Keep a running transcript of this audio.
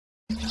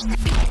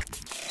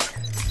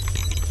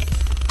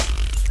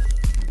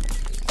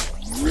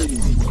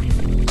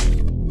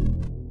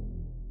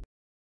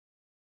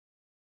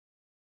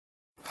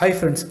Hi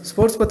friends,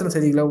 sports பற்றின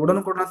செய்திகளை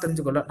உடனுக்குடன்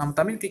தெரிஞ்சுக்கொள்ள நம்ம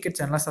தமிழ் கிரிக்கெட்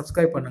சேனலை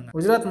சப்ஸ்கிரைப் பண்ணுங்க.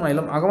 குஜராத்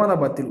மாநிலம்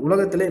அகமதாபாத்தில்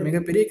உலகத்திலே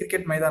மிகப்பெரிய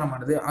கிரிக்கெட்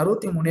மைதானமானது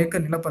 63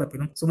 ஏக்கர்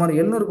நிலப்பரப்பிலும் சுமார்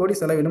 700 கோடி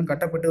செலவிலும்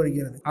கட்டப்பட்டு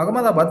வருகிறது.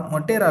 அகமதாபாத்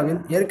மொட்டேராவில்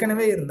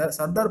ஏற்கனவே இருந்த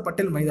சர்தார்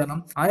பட்டேல்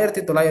மைதானம்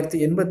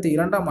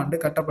 1982ஆம் ஆண்டு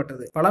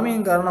கட்டப்பட்டது.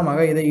 பழமையின்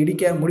காரணமாக இதை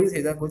இடிக்க முடிவு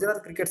செய்த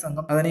குஜராத் கிரிக்கெட்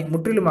சங்கம் அதனை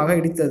முற்றிலுமாக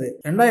இடித்தது.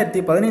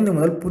 2015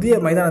 முதல்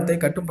புதிய மைதானத்தை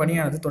கட்டும்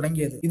பணியானது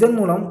தொடங்கியது. இதன்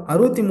மூலம்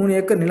 63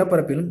 ஏக்கர்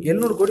நிலப்பரப்பிலும்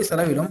 700 கோடி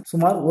செலவிலும்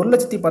சுமார்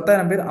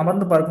 1,10,000 பேர்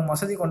அமர்ந்து பார்க்கும்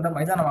வசதி கொண்ட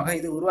மைதானமாக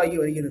இது உருவாகி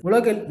வருகிறது.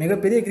 உலகில்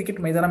மிகப்பெரிய கிரிக்கெட்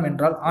மைதானம்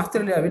என்றால்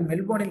ஆஸ்திரேலியாவில்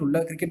மெல்போர்னில் உள்ள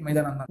கிரிக்கெட்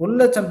மைதானம் தான்.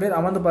 1,00,000 பேர்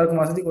அமர்ந்து பார்க்கும்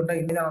வசதி கொண்ட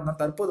இம்மைதானம் தான்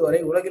தற்போது வரை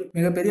உலகில்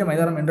மிகப்பெரிய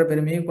மைதானம் என்ற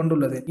பெருமையை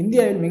கொண்டுள்ளது.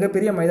 இந்தியாவில்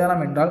மிகப்பெரிய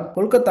மைதானம் என்றால்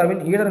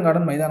கொல்கத்தாவின் ஈடன்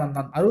கார்டன் மைதானம்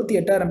தான்.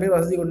 68,000 பேர்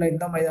வசதி கொண்ட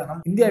இந்த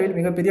மைதானம் இந்தியாவில்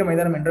மிகப்பெரிய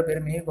மைதானம் என்ற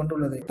பெருமையை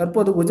கொண்டுள்ளது.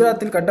 தற்போது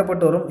குஜராத்தில்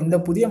கட்டப்பட்டு வரும் இந்த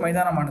புதிய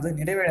மைதானமானது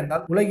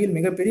நிறைவடைந்தால் உலகில்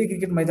மிகப்பெரிய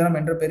கிரிக்கெட் மைதானம்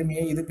என்ற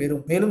பெருமையை இது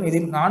பெறும். மேலும்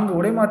இதில் 4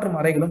 உடைமாற்றும்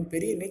அறைகளும்,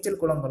 பெரிய நீச்சல்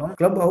குளங்களும்,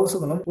 கிளப்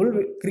ஹவுஸ்களும், உள்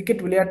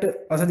கிரிக்கெட் விளையாட்டு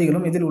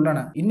வசதிகளும் இதில்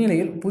உள்ளன.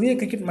 இந்நிலையில் புதிய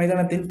கிரிக்கெட்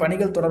மைதானத்தின்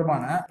பணிகள்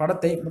தொடர்பான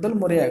படத்தை முதல்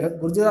முறையாக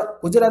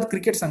குஜராத்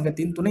கிரிக்கெட்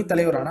சங்கத்தின் துணைத்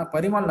தலைவரான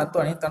பரிமல்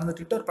நத்வானி தனது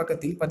ட்விட்டர்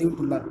பக்கத்தில்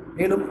பதிவிட்டுள்ளார்.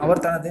 மேலும்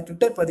அவர் தனது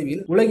ட்விட்டர்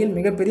பதிவில் உலகில்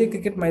மிகப்பெரிய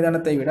கிரிக்கெட்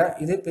மைதானத்தை விட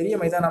இது பெரிய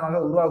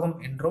மைதானமாக உருவாகும்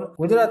என்றும்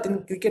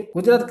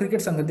குஜராத்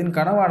கிரிக்கெட் சங்கத்தின்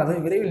கனவானது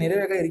விரைவில்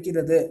நிறைவேற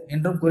இருக்கிறது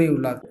என்றும்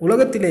கூறியுள்ளார்.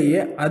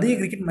 உலகத்திலேயே அதிக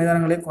கிரிக்கெட்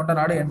மைதானங்களை கொண்ட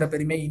நாடு என்ற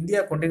பெருமையை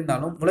இந்தியா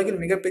கொண்டிருந்தாலும் உலகில்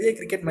மிகப்பெரிய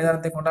கிரிக்கெட்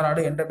மைதானத்தை கொண்ட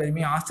நாடு என்ற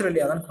பெருமையை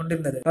ஆஸ்திரேலியா தான்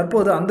கொண்டிருந்தது.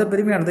 தற்போது அந்த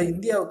பெருமையானது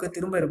இந்தியாவுக்கு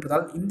திரும்ப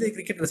இருப்பதால் இந்திய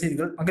கிரிக்கெட்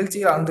ரசிகர்கள்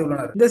மகிழ்ச்சியில்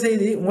ஆழ்ந்துள்ளனர். இந்த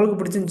செய்தி உங்களுக்கு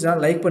பிடிச்சிருந்துச்சுன்னா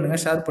லைக் பண்ணுங்க,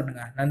 ஷேர்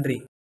பண்ணுங்க. நன்றி.